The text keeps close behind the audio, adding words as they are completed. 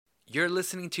You're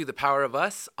listening to The Power of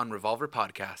Us on Revolver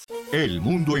Podcast. El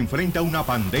mundo enfrenta una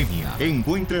pandemia.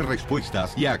 Encuentre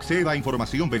respuestas y acceda a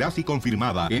información veraz y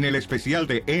confirmada en el especial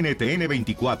de NTN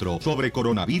 24 sobre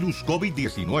coronavirus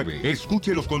COVID-19.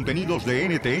 Escuche los contenidos de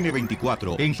NTN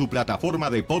 24 en su plataforma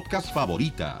de podcast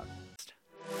favorita.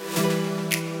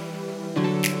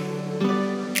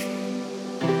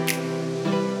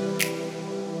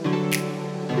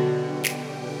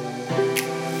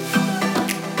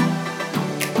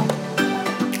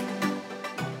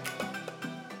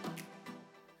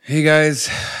 Hey guys,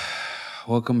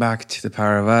 welcome back to The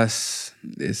Power of Us.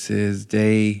 This is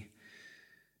day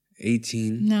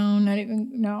 18. No, not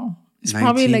even, no. It's 19.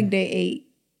 Probably like day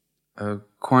 8.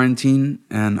 Quarantine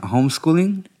and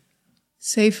homeschooling.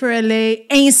 Safe for LA,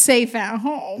 ain't safe at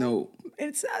home. No.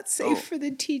 It's not safe for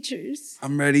the teachers.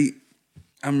 I'm ready.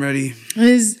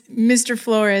 Is Mr.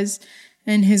 Flores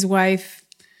and his wife,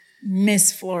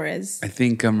 Miss Flores. I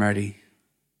think I'm ready.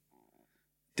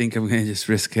 I think I'm gonna just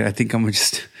risk it. I think I'm gonna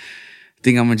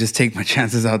just take my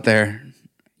chances out there.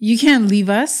 You can't leave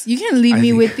us. You can't leave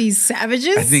me with these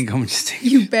savages. I think I'm gonna just take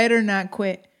You better not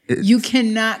quit. You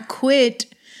cannot quit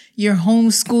your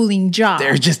homeschooling job.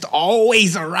 They're just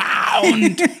always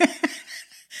around.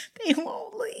 They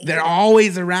won't leave. They're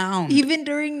always around. Even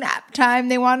during nap time,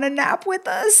 they want to nap with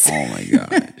us. Oh my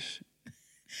gosh.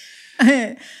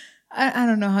 I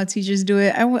don't know how teachers do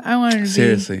it. I wanted to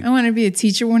Seriously. I wanted to be a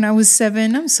teacher when I was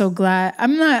 7. I'm so glad.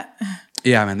 I'm not.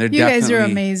 Yeah, man. You guys are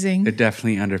amazing. They're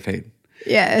definitely underpaid.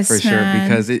 Yes, for sure. man.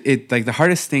 Because it like the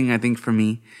hardest thing I think for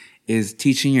me is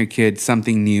teaching your kids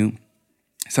something new,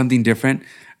 something different,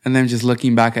 and then just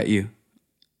looking back at you.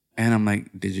 And I'm like,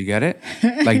 did you get it?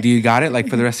 Like, do you got it? Like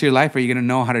for the rest of your life, are you gonna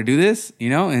know how to do this? You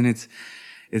know? And it's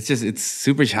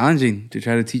super challenging to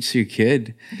try to teach your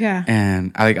kid. Yeah.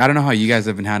 And I don't know how you guys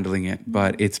have been handling it,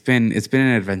 but it's been an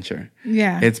adventure.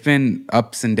 Yeah. It's been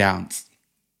ups and downs.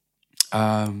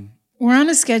 We're on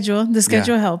a schedule. The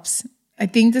schedule helps. I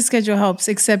think the schedule helps,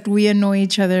 except we annoy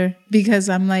each other because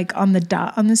I'm like on the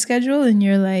dot on the schedule and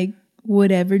you're like,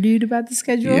 whatever, dude, about the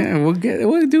schedule. Yeah, we'll do it.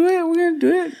 We're gonna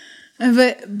do it.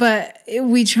 But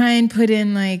we try and put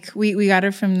in like we got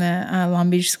it from the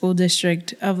Long Beach School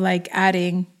District of like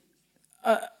adding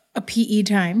a PE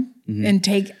time and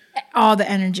take all the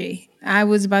energy. I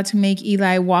was about to make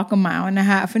Eli walk 1.5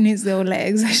 miles in his little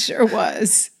legs. I sure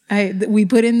was. We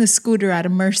put in the scooter out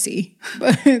of mercy,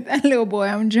 but that little boy,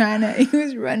 he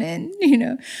was running,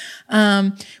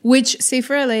 which Safe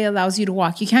for LA allows you to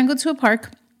walk. You can't go to a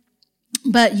park.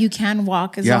 But you can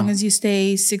walk as long as you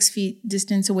stay 6 feet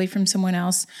distance away from someone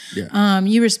else. Yeah.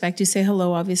 You respect, you say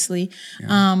hello, obviously.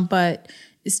 Yeah. But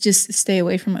it's just stay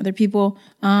away from other people.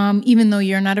 Even though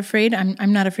you're not afraid,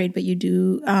 I'm not afraid, but you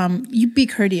do. You be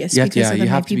courteous because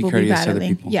other people be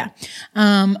battling. Yeah.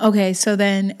 Okay. So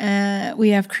then we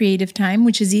have creative time,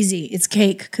 which is easy. It's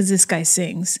cake because this guy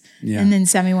sings, and then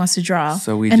Sammy wants to draw.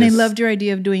 So I loved your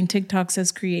idea of doing TikToks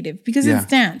as creative because it's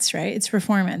dance, right? It's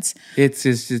performance. It's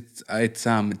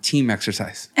team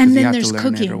exercise. And then there's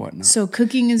cooking. So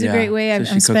cooking is a great way.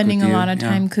 I'm spending a lot of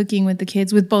time cooking with the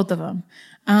kids, with both of them.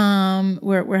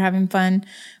 We're having fun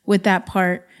with that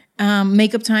part.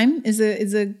 Makeup time is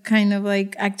a kind of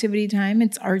like activity time.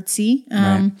 It's artsy.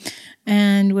 Right.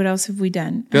 And what else have we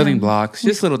done? Building blocks,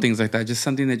 just little things like that. Just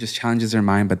something that just challenges their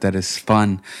mind, but that is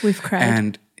fun. We've cried.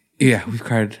 And we've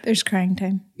cried. There's crying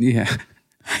time. Yeah.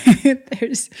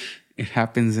 It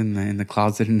happens in the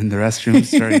closet and in the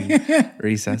restrooms during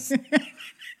recess.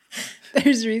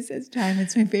 There's recess time.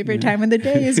 It's my favorite time of the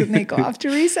day is when they go off to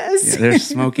recess. Yeah, there's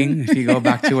smoking. If you go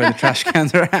back to where the trash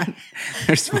cans are at,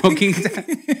 there's smoking.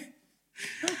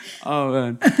 Oh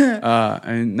man!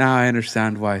 And now I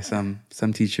understand why some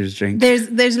teachers drink.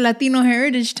 There's Latino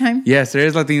Heritage time. Yes, there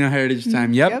is Latino Heritage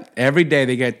time. Yep. Every day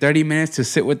they get 30 minutes to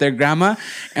sit with their grandma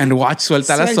and watch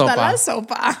Suelta la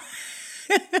Sopa.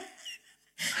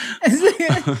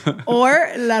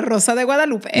 Or La Rosa de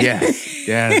Guadalupe.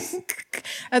 Yes.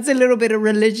 That's a little bit of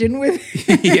religion with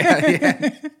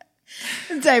yeah.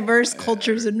 Diverse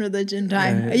cultures and religion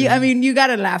time. I mean, you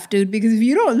gotta laugh, dude, because if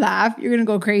you don't laugh, you're gonna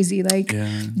go crazy. Like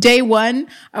day 1,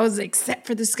 I was like set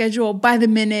for the schedule by the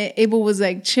minute. Abel was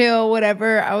like, chill,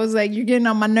 whatever. I was like, you're getting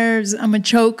on my nerves. I'm gonna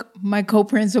choke my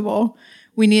co-principal.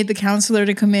 We need the counselor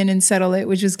to come in and settle it,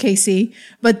 which was Casey.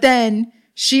 But then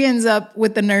she ends up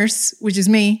with the nurse, which is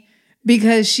me,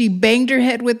 because she banged her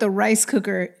head with the rice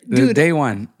cooker. Dude, day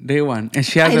one. And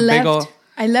she has big old...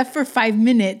 I left for 5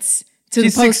 minutes to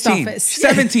the post 16. office.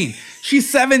 17. She's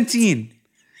 17.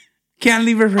 Can't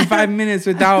leave her for 5 minutes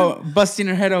without busting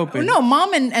her head open. No,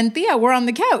 Mom and Tia were on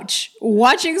the couch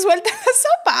watching Suelta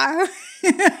la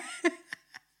Sopa.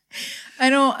 I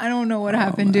don't know what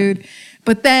happened, dude.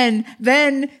 But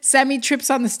then Sammy trips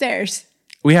on the stairs.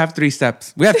 We have 3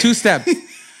 steps. We have 2 steps.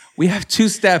 We have 2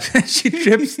 steps. And she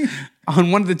trips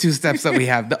on one of the 2 steps that we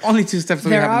have. The only 2 steps that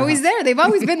we have. They're always there. They've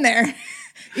always been there.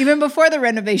 Even before the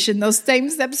renovation, those same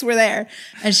steps were there.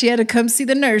 And she had to come see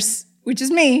the nurse, which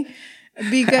is me.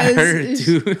 Because I heard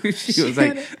too. She was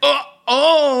like,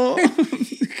 oh.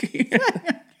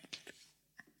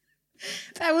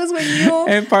 That was when you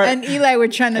and Eli were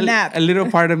trying to nap. A little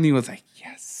part of me was like,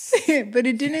 yes. But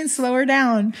it didn't slow her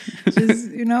down. Just,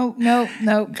 no.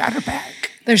 Got her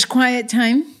back. There's quiet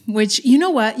time, which, you know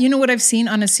what I've seen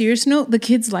on a serious note? The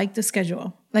kids like the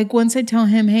schedule. Like once I tell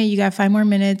him, hey, you got 5 more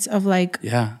minutes of like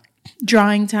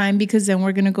drawing time, because then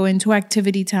we're going to go into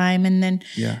activity time. And then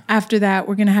after that,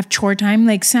 we're going to have chore time.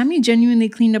 Like Sammy genuinely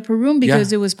cleaned up her room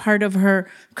because it was part of her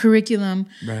curriculum.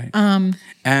 Right.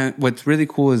 And what's really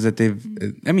cool is that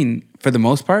for the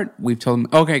most part, we've told them,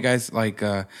 okay, guys, like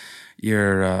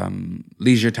your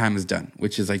leisure time is done,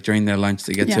 which is like during their lunch,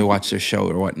 they get to watch their show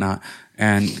or whatnot.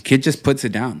 And the kid just puts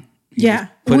it down.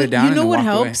 Put it down. You know what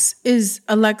helps is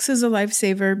Alexa's a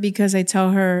lifesaver, because I tell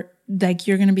her, like,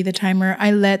 you're going to be the timer.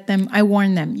 I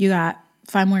warn them, you got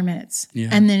 5 more minutes. Yeah.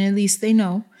 And then at least they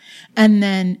know. And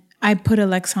then I put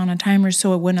Alexa on a timer,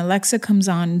 so when Alexa comes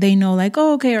on, they know like,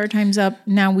 oh, okay, our time's up.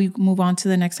 Now we move on to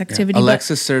the next activity.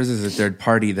 Alexa serves as a third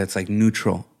party that's like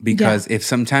neutral, because if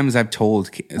sometimes I've told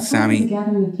Sammy, a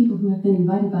gathering of people who have been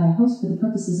invited by a host for the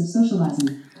purposes of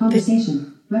socializing,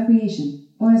 conversation, recreation,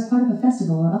 or as part of a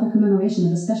festival or other commemoration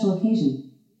of a special occasion.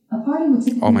 A party will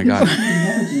typically oh my God,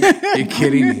 you're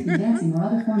kidding me. Dancing or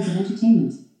other forms of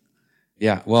entertainment.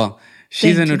 Yeah, well,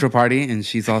 she's a neutral party, and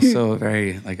she's also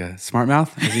very like a smart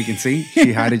mouth, as you can see.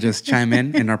 She had to just chime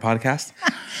in our podcast.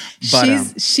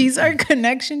 But, she's our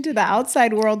connection to the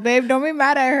outside world, babe. Don't be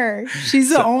mad at her. She's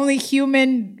the only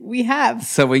human we have.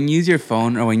 So when you use your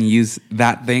phone, or when you use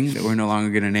that thing that we're no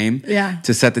longer going to name,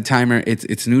 to set the timer,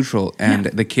 it's neutral. And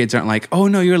the kids aren't like, oh,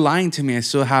 no, you're lying to me. I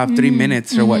still have 3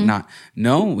 minutes or whatnot.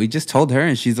 No, we just told her,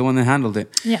 and she's the one that handled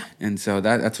it. Yeah. And so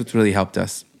that's what's really helped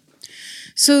us.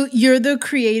 So you're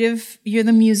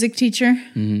the music teacher.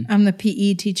 I'm the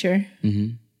PE teacher.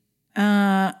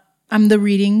 I'm the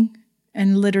reading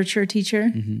and literature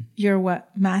teacher. You're what?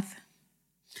 Math?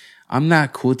 I'm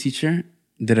that cool teacher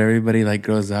that everybody like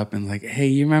grows up and like, hey,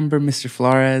 you remember Mr.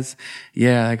 Flores?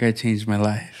 Yeah, that guy changed my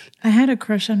life. I had a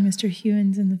crush on Mr.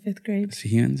 Hewins in the 5th grade. Mr.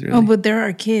 Hewins, really? Oh, but there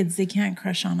are kids. They can't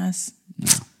crush on us. No.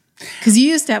 Because you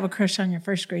used to have a crush on your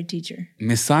 1st grade teacher.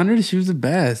 Miss Saunders, she was the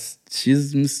best. She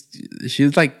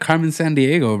was like Carmen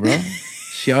Sandiego, bro.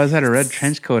 She always had a red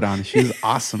trench coat on. She was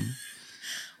awesome.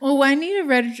 Oh, I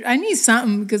need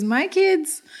something, because my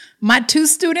kids, my 2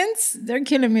 students, they're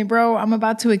killing me, bro. I'm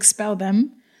about to expel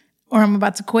them, or I'm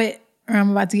about to quit, or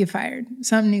I'm about to get fired.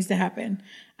 Something needs to happen.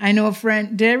 I know a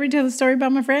friend. Did I ever tell the story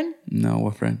about my friend? No,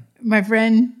 what friend? My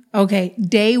friend, okay,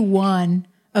 day 1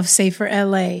 of Safer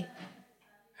LA,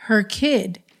 her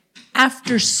kid,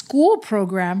 after school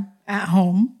program at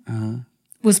home,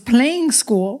 was playing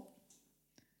school,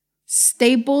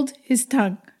 stapled his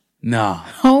tongue. No.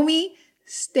 Homie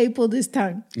stapled his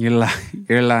tongue. You're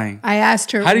lying. I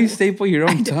asked her, how do you staple your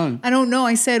own tongue? I don't know.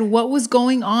 I said, what was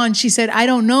going on? She said, I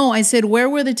don't know. I said, where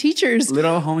were the teachers?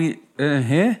 Little homie,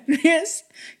 here? Yes.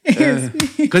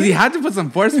 Because he had to put some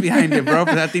force behind it, bro,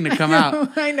 for that thing to come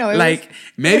out. I know. Like,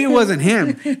 maybe it wasn't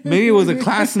him. Maybe it was a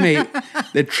classmate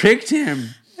that tricked him.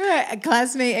 A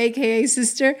classmate, a.k.a.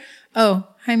 sister. Oh,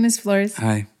 hi, Miss Flores.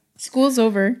 Hi. School's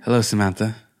over. Hello,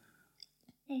 Samantha.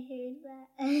 I heard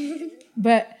that.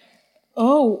 But,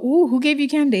 who gave you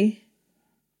candy?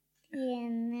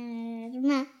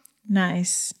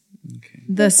 Nice. Okay.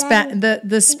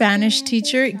 The Spanish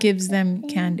teacher gives them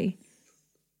candy.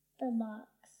 The box.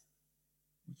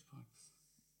 Which box?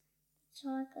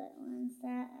 Chocolate ones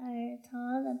that are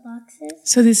tall, the boxes.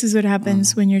 So this is what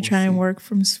happens when you're trying to work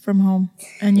from home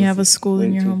and you have a school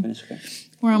in your home.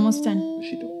 We're almost done.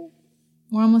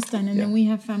 We're almost done, and then we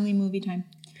have family movie time.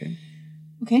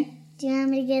 Okay? Do you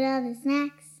want me to get all the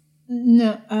snacks?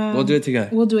 No. We'll do it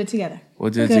together.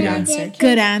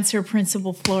 Good answer,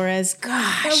 Principal Flores.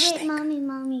 Gosh. Oh, wait,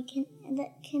 Mommy,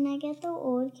 can I get the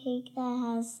old cake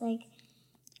that has like...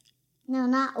 No,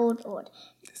 not old.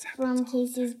 From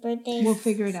Casey's birthday. We'll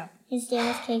figure it out. His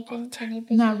dad's cake.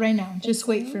 Not right now. Just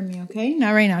wait for me, okay?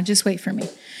 Not right now. Just wait for me.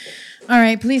 All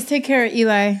right, please take care of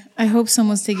Eli. I hope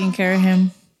someone's taking care of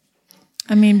him.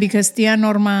 I mean, because Tia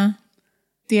Norma,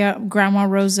 Grandma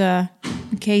Rosa,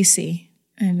 Casey,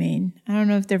 I mean, I don't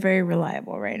know if they're very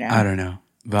reliable right now. I don't know,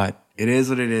 but it is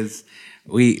what it is.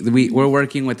 We're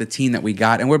working with the team that we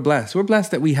got, and we're blessed. We're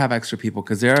blessed that we have extra people,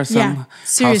 because there are some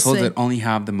households that only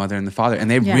have the mother and the father, and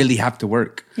they really have to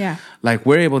work. Yeah. Like,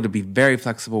 we're able to be very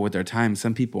flexible with our time.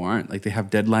 Some people aren't. Like, they have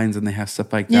deadlines and they have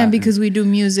stuff like that. Yeah, because we do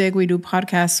music, we do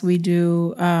podcasts, we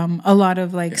do a lot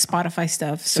of like Spotify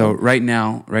stuff. So right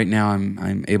now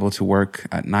I'm able to work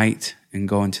at night and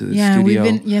go into the studio.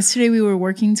 Yesterday we were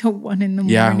working till 1 a.m.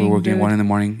 Yeah, we were working 1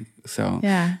 a.m. So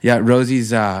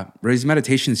Rosie's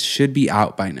meditations should be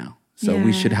out by now. So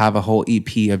we should have a whole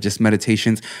EP of just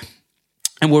meditations.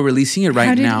 And we're releasing it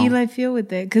right now. How did Eli feel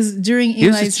with it? Because during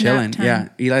Eli's nap time. Yeah,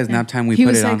 Eli's nap time, we put it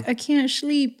on. He was like, I can't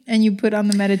sleep. And you put on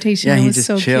the meditation. Yeah, he just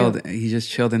chilled. Cute. He just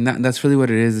chilled. And that's really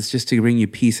what it is. It's just to bring you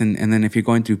peace. And then if you're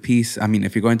going through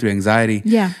if you're going through anxiety,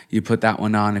 you put that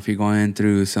one on. If you're going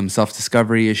through some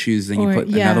self-discovery issues, then you put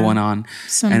another one on.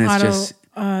 And it's just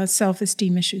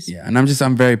self-esteem issues. Yeah, and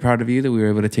I'm very proud of you that we were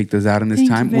able to take those out in this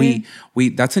time. We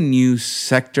that's a new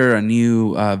sector, a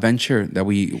new venture that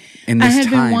we in this time. I had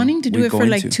been wanting to do it for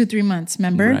like 2-3 months.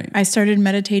 Remember, right. I started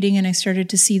meditating and I started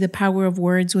to see the power of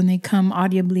words when they come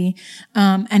audibly,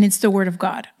 and it's the word of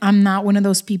God. I'm not one of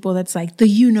those people that's like the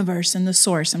universe and the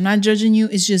source. I'm not judging you.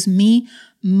 It's just me.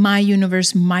 My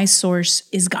universe, my source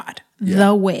is God. Yeah.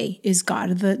 The way is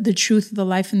God, the truth, the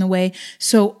life, and the way.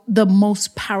 So the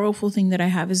most powerful thing that I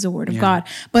have is the word of God.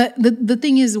 But the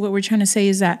thing is, what we're trying to say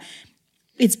is that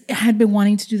I had been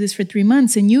wanting to do this for 3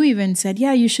 months, and you even said,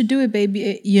 yeah, you should do it,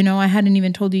 baby. You know, I hadn't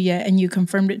even told you yet, and you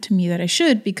confirmed it to me that I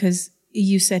should, because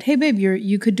you said, hey, babe,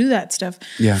 you could do that stuff.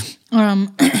 Yeah.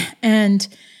 And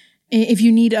if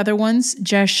you need other ones,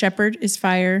 Jess Shepherd is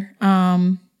fire.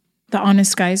 The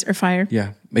Honest Guys are fire.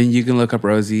 Yeah. And you can look up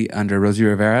Rosie under Rosie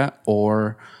Rivera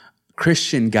or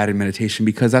Christian guided meditation,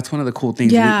 because that's one of the cool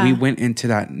things. Yeah. We went into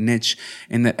that niche,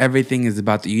 and that everything is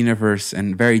about the universe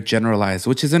and very generalized,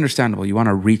 which is understandable. You want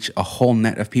to reach a whole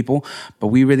net of people, but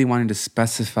we really wanted to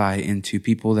specify into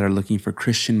people that are looking for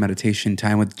Christian meditation,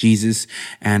 time with Jesus,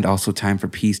 and also time for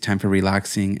peace, time for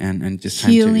relaxing, and just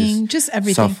time healing, just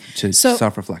everything.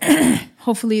 Self-reflection.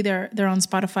 Hopefully they're on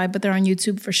Spotify, but they're on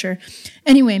YouTube for sure.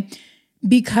 Anyway,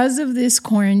 because of this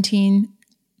quarantine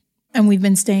and we've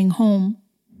been staying home,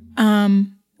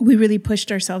 we really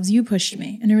pushed ourselves. You pushed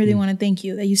me. And I really want to thank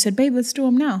you that you said, babe, let's do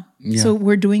them now. Yeah. So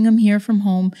we're doing them here from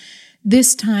home.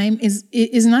 This time is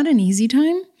not an easy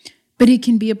time, but it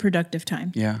can be a productive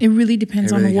time. Yeah. It really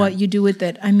depends on what you do with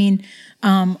it. I mean,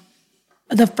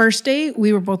 the first day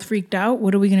we were both freaked out.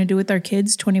 What are we going to do with our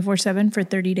kids 24/7 for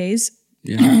 30 days?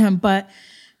 Yeah. But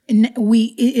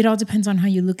it all depends on how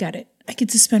you look at it. I get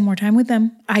to spend more time with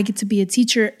them. I get to be a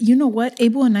teacher. You know what?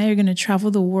 Abel and I are going to travel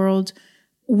the world.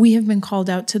 We have been called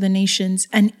out to the nations.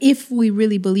 And if we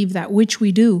really believe that, which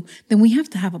we do, then we have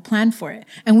to have a plan for it.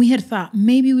 And we had thought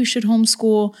maybe we should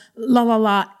homeschool,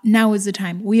 Now is the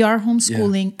time. We are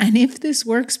homeschooling. Yeah. And if this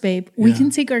works, babe, we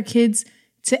can take our kids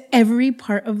to every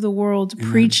part of the world,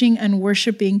 preaching and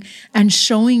worshiping and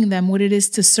showing them what it is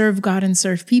to serve God and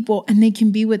serve people, and they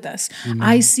can be with us. Amen.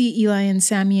 I see Eli and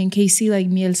Sammy and Casey like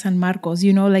Miel San Marcos,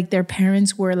 like their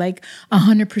parents were like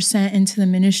 100% into the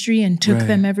ministry and took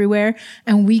them everywhere,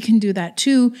 and we can do that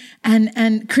too.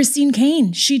 And Christine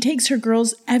Kane, she takes her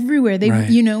girls everywhere. They,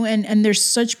 and there's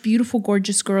such beautiful,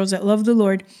 gorgeous girls that love the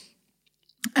Lord.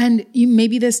 And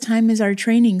maybe this time is our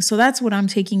training. So that's what I'm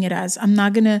taking it as. I'm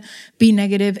not going to be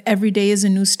negative. Every day is a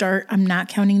new start. I'm not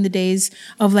counting the days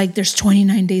of like, there's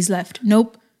 29 days left.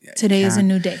 Nope. Today is a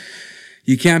new day.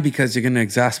 You can't, because you're going to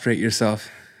exasperate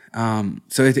yourself.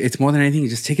 So it's more than anything,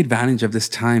 just take advantage of this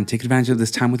time. Take advantage of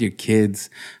this time with your kids.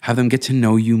 Have them get to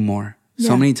know you more. Yeah.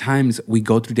 So many times we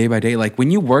go through day by day. Like when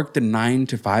you work the 9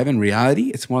 to 5, in reality,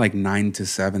 it's more like 9 to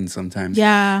 7 sometimes.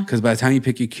 Yeah. Because by the time you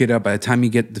pick your kid up, by the time you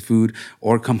get the food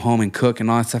or come home and cook and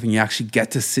all that stuff, and you actually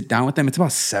get to sit down with them, it's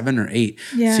about 7 or 8.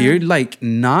 Yeah. So you're like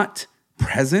not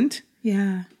present.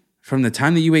 Yeah. From the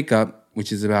time that you wake up,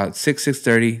 which is about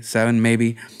 6:30, 7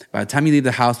 maybe. By the time you leave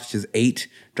the house, which is 8,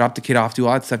 drop the kid off, do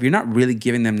all that stuff, you're not really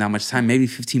giving them that much time, maybe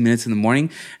 15 minutes in the morning,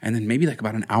 and then maybe like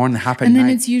about an hour and a half at night. And then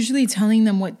it's usually telling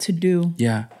them what to do.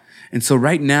 Yeah. And so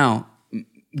right now,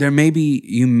 you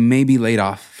may be laid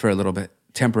off for a little bit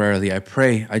temporarily. I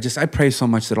pray so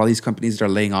much that all these companies that are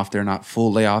laying off, they're not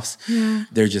full layoffs. Yeah.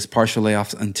 They're just partial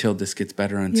layoffs until this gets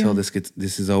better, until this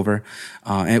is over.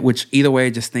 And which either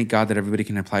way, just thank God that everybody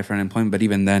can apply for unemployment. But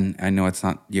even then, I know it's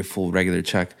not your full regular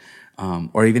check.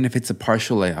 Or even if it's a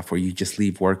partial layoff where you just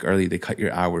leave work early, they cut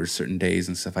your hours certain days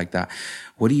and stuff like that.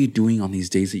 What are you doing on these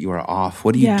days that you are off?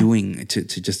 What are you doing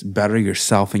to just better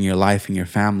yourself and your life and your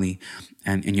family?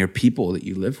 and your people that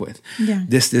you live with. Yeah.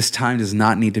 This time does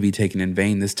not need to be taken in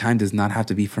vain. This time does not have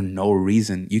to be for no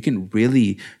reason. You can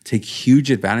really take huge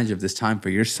advantage of this time for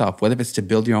yourself, whether it's to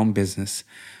build your own business.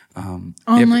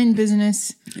 Online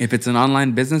business. If it's an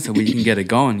online business and we can get it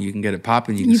going, you can get it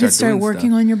popping, you can start doing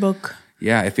working stuff. on your book.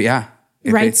 Yeah,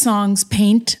 Write songs,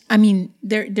 paint. I mean,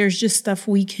 there's just stuff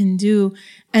we can do.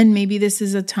 And maybe this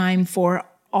is a time for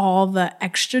all the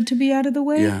extra to be out of the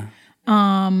way. Yeah.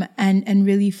 And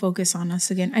really focus on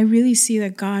us again. I really see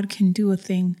that God can do a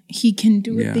thing. He can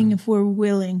do a thing if we're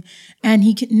willing. And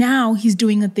now he's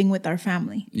doing a thing with our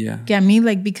family. Yeah. Get me?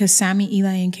 Like, because Sammy,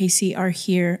 Eli, and Casey are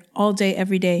here all day,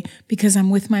 every day, because I'm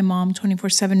with my mom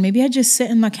 24/7. Maybe I just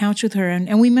sit on the couch with her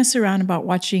and we mess around about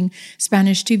watching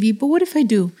Spanish TV. But what if I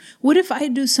do? What if I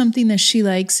do something that she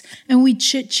likes and we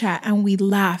chit chat and we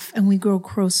laugh and we grow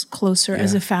closer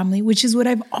as a family, which is what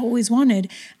I've always wanted.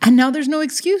 And now there's no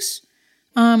excuse.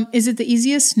 Is it the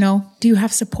easiest? No. Do you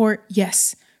have support?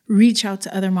 Yes. Reach out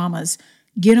to other mamas.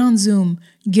 Get on Zoom,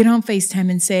 get on FaceTime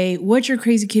and say, what your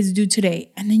crazy kids do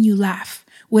today. And then you laugh.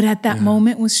 What at that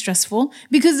moment was stressful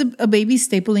because a baby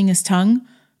stapling his tongue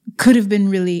could have been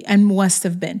really and must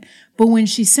have been. But when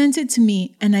she sent it to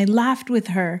me and I laughed with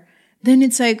her, then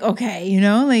it's like, okay,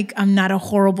 like I'm not a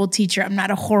horrible teacher. I'm not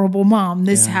a horrible mom.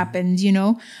 This happened,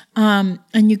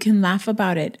 and you can laugh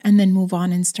about it and then move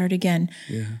on and start again.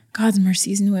 Yeah. God's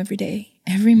mercy is new every day,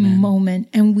 every moment,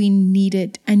 and we need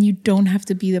it. And you don't have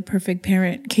to be the perfect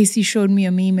parent. Casey showed me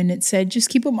a meme and it said, just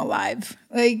keep them alive.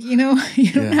 Like, you don't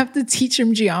have to teach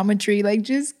them geometry. Like,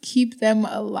 just keep them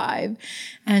alive.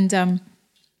 And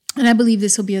I believe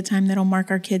this will be a time that'll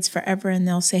mark our kids forever. And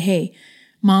they'll say, hey,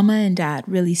 Mama and Dad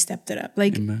really stepped it up.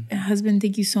 Like, husband,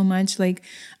 thank you so much. Like,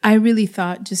 I really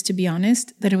thought, just to be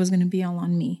honest, that it was going to be all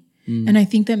on me. And I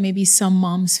think that maybe some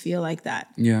moms feel like that.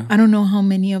 Yeah. I don't know how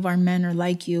many of our men are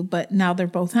like you, but now they're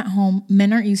both at home.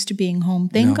 Men aren't used to being home.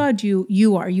 Thank God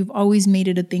you are. You've always made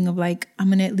it a thing of like, I'm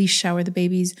going to at least shower the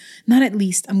babies. Not at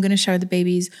least, I'm going to shower the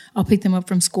babies. I'll pick them up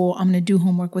from school. I'm going to do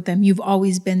homework with them. You've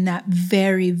always been that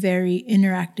very, very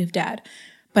interactive dad.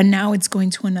 But now it's going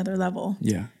to another level.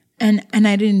 Yeah. And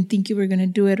I didn't think you were going to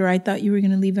do it, or I thought you were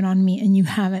going to leave it on me, and you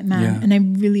haven't, man. Yeah. And I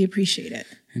really appreciate it.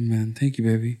 Amen. Thank you,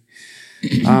 baby.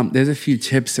 There's a few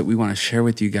tips that we want to share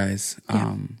with you guys,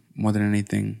 more than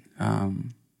anything.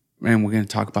 And we're going to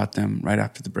talk about them right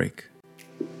after the break.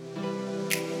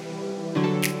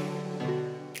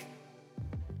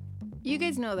 You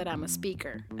guys know that I'm a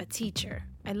speaker, a teacher.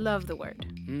 I love the word.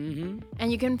 Mm-hmm.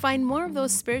 And you can find more of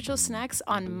those spiritual snacks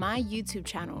on my YouTube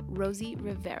channel, Rosie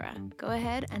Rivera. Go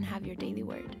ahead and have your daily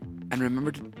word. And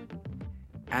remember to...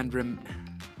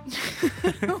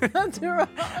 What's wrong?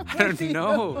 I don't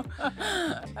know.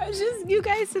 It's just, you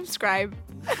guys subscribe.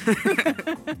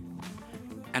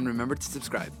 And remember to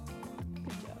subscribe.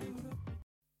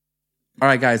 All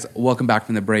right, guys, welcome back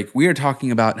from the break. We are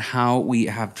talking about how we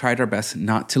have tried our best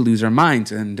not to lose our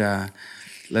minds. And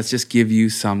let's just give you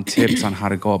some tips on how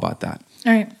to go about that.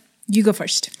 All right, you go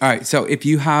first. All right, so if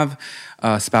you have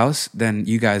a spouse, then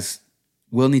you guys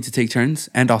will need to take turns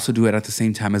and also do it at the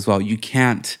same time as well. You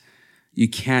can't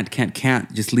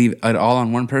just leave it all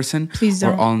on one person. Please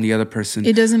don't. Or all on the other person.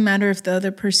 It doesn't matter if the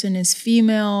other person is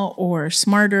female or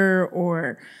smarter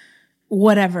or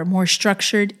whatever, more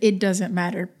structured. It doesn't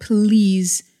matter.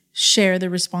 Please share the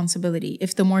responsibility.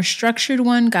 If the more structured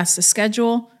one got the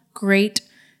schedule, great.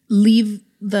 Leave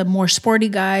the more sporty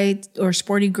guy or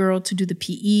sporty girl to do the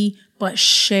PE, but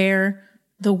share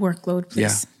the workload,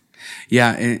 please.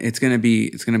 Yeah,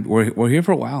 we're here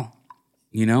for a while.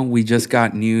 We just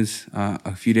got news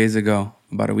a few days ago,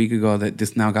 about a week ago, that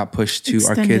this now got pushed to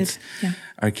Extended.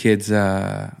 our kids'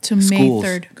 to schools May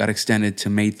 3rd. got extended to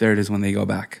May 3rd is when they go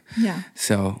back. Yeah.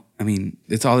 So, I mean,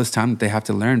 it's all this time that they have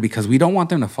to learn because we don't want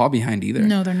them to fall behind either.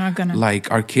 No, they're not gonna.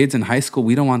 Like our kids in high school,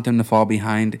 we don't want them to fall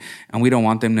behind, and we don't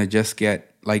want them to just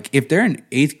get, like, if they're in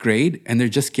 8th grade and they're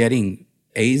just getting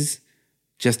A's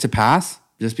just to pass,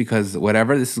 just because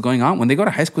whatever this is going on, when they go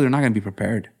to high school, they're not going to be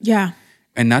prepared. Yeah.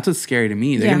 And that's what's scary to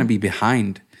me. They're going to be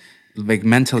behind, like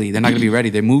mentally. They're not going to be ready.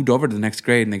 They moved over to the next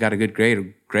grade and they got a good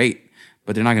grade, great,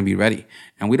 but they're not going to be ready.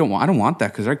 And I don't want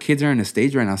that because our kids are in a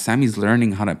stage right now. Sammy's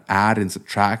learning how to add and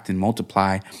subtract and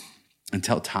multiply and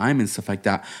tell time and stuff like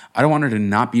that. I don't want her to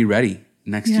not be ready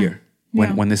next year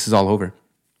when this is all over.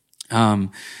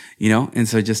 And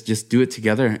so just do it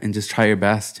together and just try your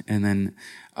best. And then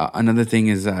another thing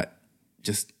is that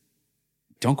just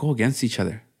don't go against each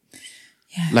other.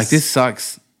 Yes. Like this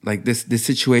sucks. Like this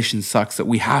situation sucks that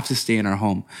we have to stay in our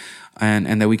home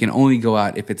and that we can only go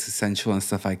out if it's essential and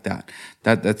stuff like that.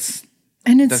 That's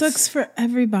And it sucks for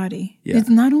everybody. Yeah. It's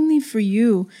not only for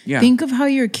you. Yeah. Think of how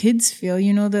your kids feel.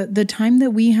 You know, the time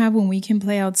that we have when we can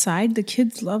play outside, the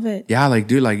kids love it. Yeah, like,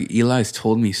 dude, like Eli's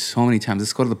told me so many times,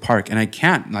 let's go to the park. And I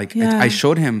can't. Like, I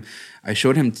showed him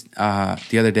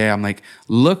the other day. I'm like,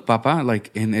 look, Papa,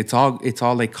 like, and it's all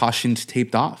like cautions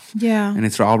taped off. Yeah. And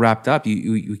it's all wrapped up.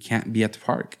 You can't be at the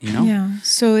park, you know? Yeah.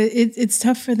 So it's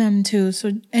tough for them too.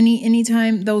 So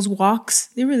anytime those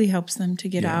walks, it really helps them to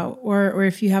get out. Or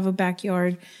if you have a backyard,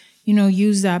 you know,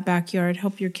 use that backyard.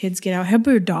 Help your kids get out. Help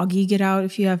your doggy get out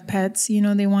if you have pets. You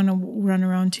know, they want to run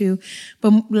around too.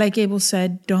 But like Abel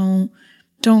said, don't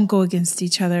go against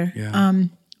each other. Yeah.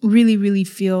 Really, really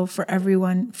feel for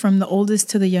everyone from the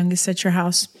oldest to the youngest at your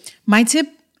house. My tip,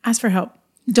 ask for help.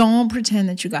 Don't pretend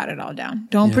that you got it all down.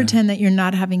 Don't pretend that you're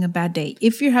not having a bad day.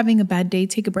 If you're having a bad day,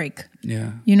 take a break.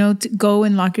 Yeah. You know, go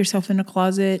and lock yourself in a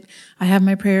closet. I have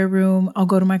my prayer room. I'll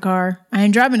go to my car. I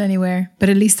ain't driving anywhere, but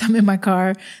at least I'm in my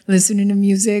car listening to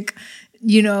music,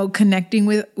 you know, connecting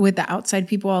with the outside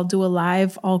people. I'll do a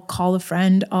live. I'll call a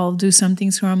friend. I'll do something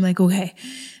so I'm like, okay.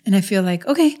 And I feel like,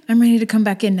 okay, I'm ready to come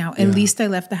back in now. At least I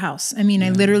left the house. I mean, I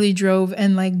literally drove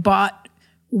and like bought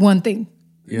one thing,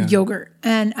 yogurt.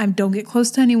 And I don't get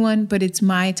close to anyone, but it's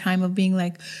my time of being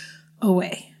like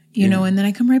away, you know, and then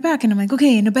I come right back and I'm like,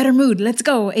 okay, in a better mood. Let's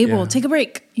go. Abel, take a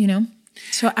break, you know?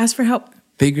 So ask for help.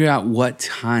 Figure out what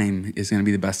time is going to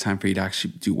be the best time for you to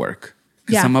actually do work.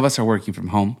 Because some of us are working from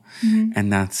home,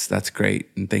 and that's great.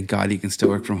 And thank God you can still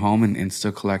work from home and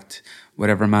still collect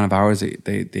whatever amount of hours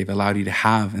they've allowed you to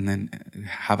have, and then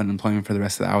have an employment for the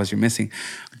rest of the hours you're missing.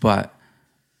 But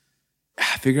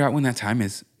figure out when that time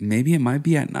is. Maybe it might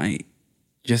be at night.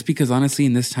 Just because honestly,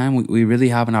 in this time, we really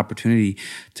have an opportunity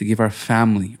to give our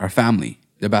family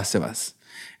the best of us.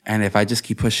 And if I just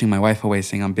keep pushing my wife away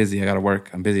saying, I'm busy, I gotta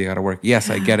work. Yes,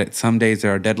 I get it. Some days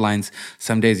there are deadlines.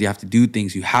 Some days you have to do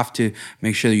things. You have to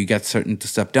make sure that you get certain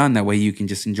stuff done. That way you can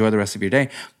just enjoy the rest of your day.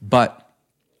 But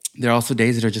there are also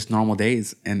days that are just normal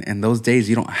days. And those days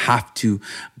you don't have to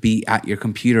be at your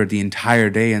computer the entire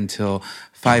day until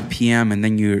 5 p.m. and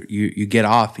then you get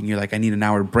off and you're like, I need an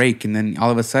hour break. And then all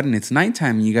of a sudden it's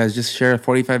nighttime and you guys just share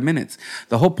 45 minutes.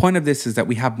 The whole point of this is that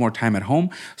we have more time at home.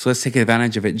 So let's take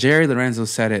advantage of it. Jerry Lorenzo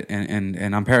said it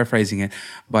and I'm paraphrasing it.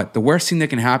 But the worst thing that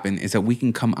can happen is that we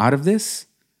can come out of this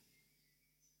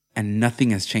and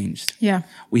nothing has changed. Yeah.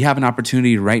 We have an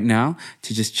opportunity right now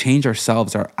to just change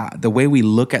ourselves, the way we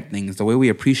look at things, the way we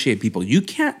appreciate people. You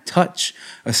can't touch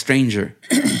a stranger.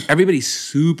 Everybody's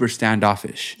super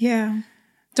standoffish. Yeah.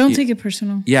 Don't take it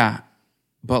personal. Yeah.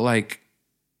 But like,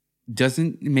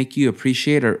 doesn't make you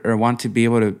appreciate or want to be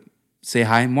able to say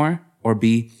hi more or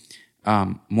be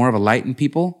more of a light in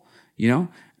people, you know?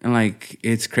 And like,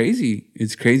 it's crazy.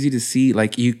 It's crazy to see,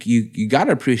 like, you got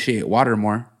to appreciate water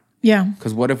more. Yeah.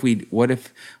 Because what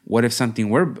if something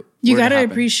were you got to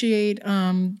appreciate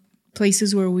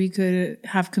places where we could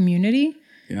have community.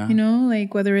 Yeah. You know,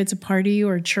 like whether it's a party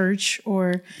or church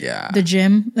or the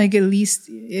gym, like at least,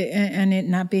 and it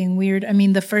not being weird. I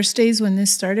mean, the first days when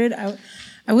this started,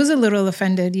 I was a little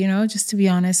offended, you know, just to be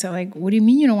honest. Like, what do you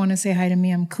mean you don't want to say hi to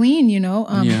me? I'm clean, you know?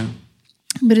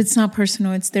 But it's not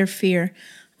personal. It's their fear.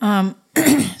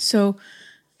 So,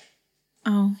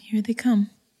 here they come.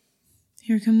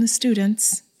 Here come the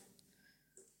students.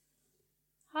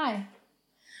 Hi.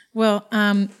 Well,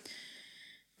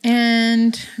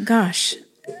 and gosh,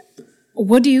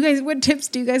 what tips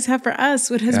do you guys have for us?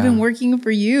 What has been working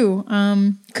for you?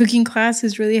 Cooking class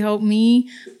has really helped me.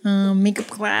 Makeup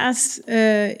class,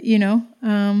 you know,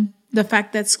 the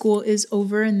fact that school is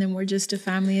over and then we're just a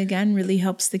family again really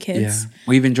helps the kids. Yeah.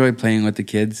 We've enjoyed playing with the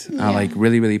kids, like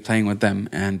really, really playing with them,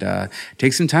 and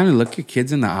take some time to look your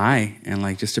kids in the eye and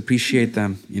like just appreciate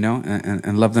them, you know,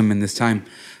 and love them in this time.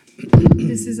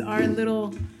 This is our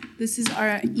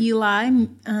Eli.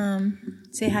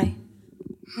 Say hi.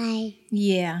 Hi.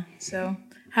 Yeah. So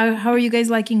how are you guys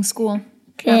liking school?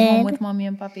 Good. At home with mommy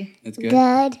and papi. That's good.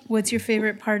 Good. What's your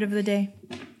favorite part of the day?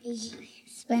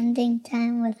 Spending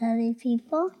time with other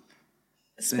people.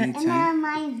 Spending And time.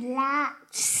 my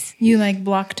blocks. You like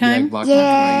block time? Block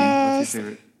Yes. What's your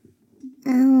favorite?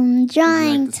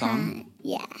 Drawing the song? time.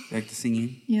 Yeah. You like the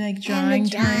singing? You like And drawing the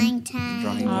time? drawing time.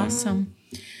 Drawing. Awesome.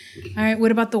 All right.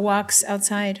 What about the walks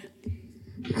outside?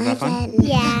 Was that fun?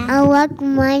 Yeah. I walk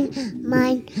my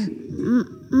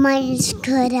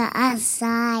scooter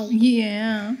outside.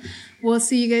 Yeah. Well,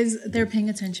 see, you guys, they're paying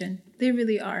attention. They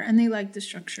really are. And they like the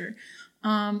structure.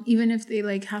 Even if they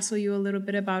like hassle you a little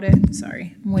bit about it.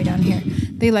 Sorry, I'm way down here.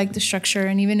 They like the structure.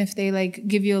 And even if they like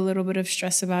give you a little bit of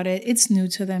stress about it, it's new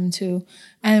to them too.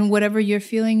 And whatever you're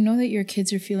feeling, know that your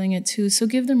kids are feeling it too. So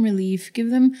give them relief, give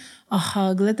them a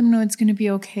hug, let them know it's going to be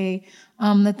okay.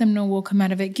 Let them know we'll come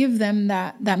out of it. Give them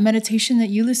that meditation that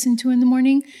you listen to in the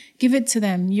morning. Give it to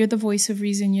them. You're the voice of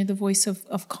reason. You're the voice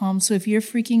of calm. So if you're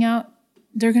freaking out,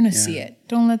 they're going to see it.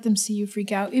 Don't let them see you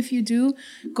freak out. If you do,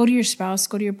 go to your spouse,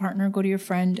 go to your partner, go to your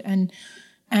friend and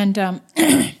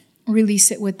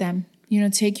release it with them.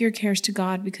 Take your cares to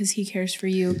God because he cares for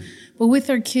you. But with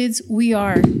our kids, we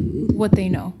are what they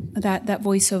know, that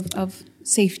voice of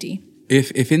safety.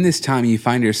 If in this time you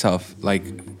find yourself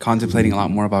like contemplating a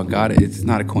lot more about God, it's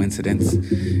not a coincidence.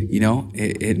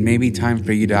 It may be time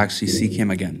for you to actually seek him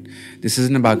again. This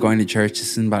isn't about going to church.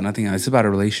 This isn't about nothing else. It's about a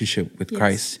relationship with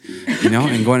Christ,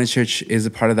 and going to church is a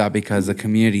part of that because the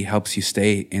community helps you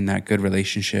stay in that good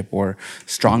relationship or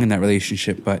strong in that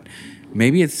relationship. But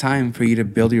maybe it's time for you to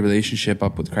build your relationship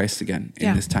up with Christ again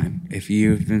in this time. If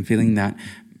you've been feeling that,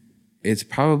 it's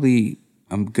probably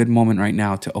a good moment right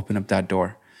now to open up that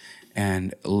door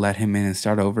and let him in and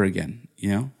start over again.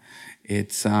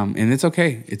 It's and it's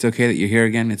okay. It's okay that you're here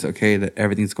again. It's okay that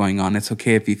everything's going on. It's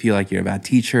okay if you feel like you're a bad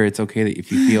teacher. It's okay that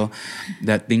if you feel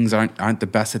that things aren't the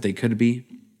best that they could be.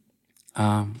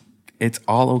 It's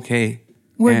all okay.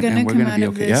 We're gonna come out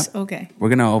of this. Okay. We're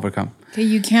gonna overcome. Okay,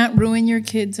 you can't ruin your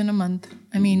kids in a month.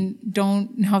 I mean,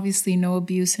 don't obviously no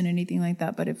abuse and anything like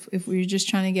that. But if we're just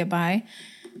trying to get by,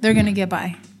 they're gonna get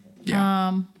by.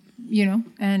 Yeah.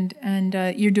 And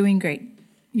you're doing great.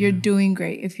 You're doing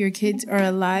great. If your kids are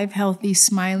alive, healthy,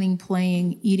 smiling,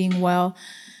 playing, eating well,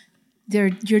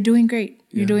 you're doing great.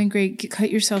 You're doing great. Cut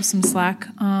yourself some slack.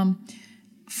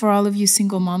 For all of you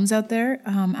single moms out there,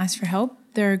 ask for help.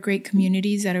 There are great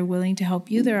communities that are willing to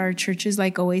help you. There are churches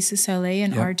like Oasis LA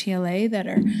and RTLA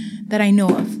that I know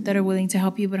of that are willing to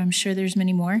help you, but I'm sure there's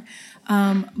many more.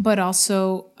 But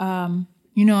also,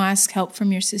 ask help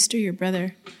from your sister, your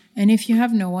brother. And if you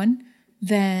have no one,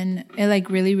 then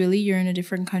really, you're in a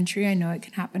different country. I know it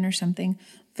can happen or something.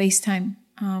 FaceTime.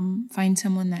 Find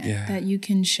someone that you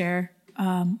can share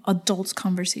adult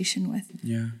conversation with.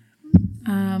 Yeah.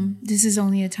 This is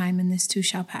only a time and this too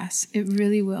shall pass. It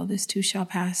really will. This too shall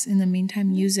pass. In the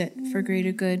meantime, use it for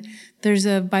greater good. There's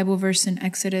a Bible verse in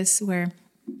Exodus where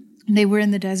they were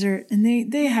in the desert and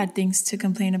they had things to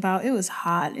complain about. It was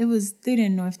hot. They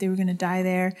didn't know if they were going to die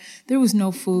there. There was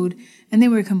no food and they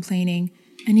were complaining.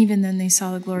 And even then they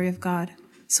saw the glory of God.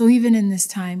 So even in this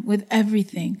time with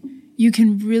everything, you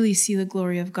can really see the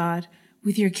glory of God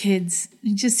with your kids.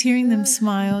 And just hearing them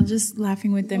smile, just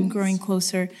laughing with them, growing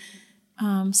closer,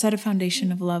 set a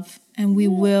foundation of love. And we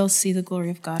will see the glory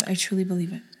of God. I truly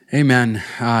believe it. Amen.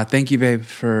 Thank you, babe,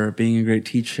 for being a great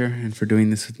teacher and for doing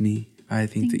this with me. I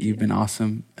think that you've been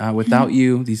awesome. Without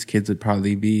you, these kids would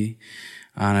probably be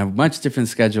on a much different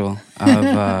schedule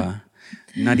of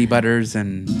Nutty Butters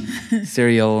and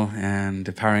cereal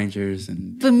and Power Rangers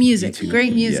and but music, YouTube.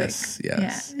 Great music. Yes.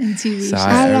 Yeah, and TV So shows.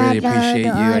 I really appreciate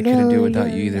you. I couldn't do it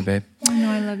without you either, babe. I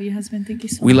know I love you, husband. Thank you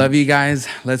so much. We love you guys.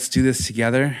 Let's do this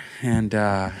together and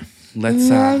let's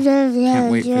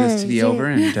can't wait for this to be over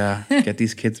and get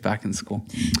these kids back in school.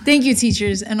 Thank you,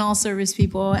 teachers and all service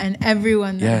people and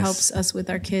everyone that Yes. helps us with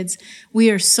our kids.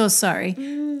 We are so sorry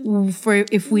for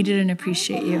if we didn't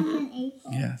appreciate you.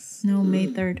 Yes. No, May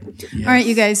 3rd. All right,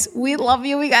 you guys, we love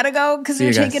you. We got to go because See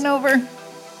they're you guys. taking over.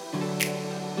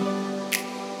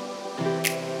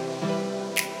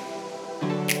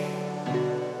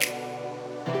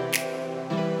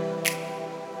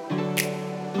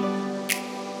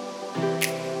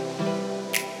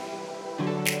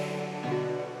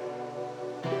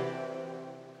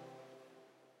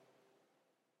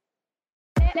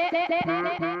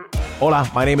 Hola,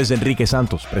 my name is Enrique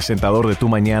Santos, presentador de Tu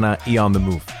Mañana y On The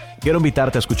Move. Quiero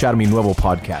invitarte a escuchar mi nuevo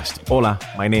podcast, Hola,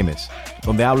 my name is,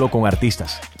 donde hablo con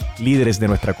artistas, líderes de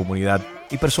nuestra comunidad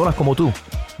y personas como tú.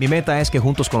 Mi meta es que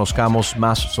juntos conozcamos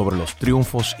más sobre los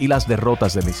triunfos y las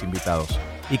derrotas de mis invitados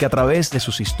y que a través de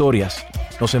sus historias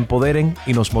nos empoderen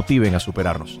y nos motiven a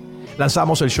superarnos.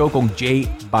 Lanzamos el show con J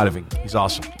Balvin, he's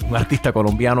awesome, un artista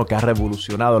colombiano que ha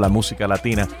revolucionado la música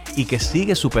latina y que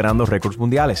sigue superando récords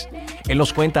mundiales. Él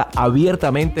nos cuenta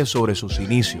abiertamente sobre sus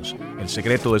inicios, el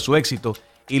secreto de su éxito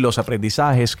y los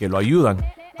aprendizajes que lo ayudan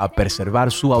a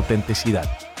preservar su autenticidad.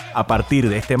 A partir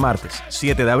de este martes,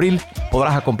 7 de abril,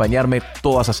 podrás acompañarme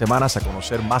todas las semanas a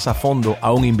conocer más a fondo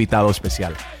a un invitado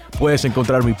especial. Puedes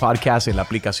encontrar mi podcast en la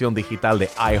aplicación digital de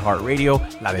iHeartRadio,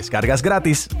 la descargas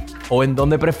gratis, o en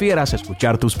donde prefieras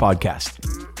escuchar tus podcasts.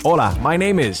 Hola, my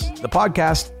name is The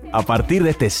Podcast, a partir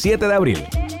de este 7 de abril.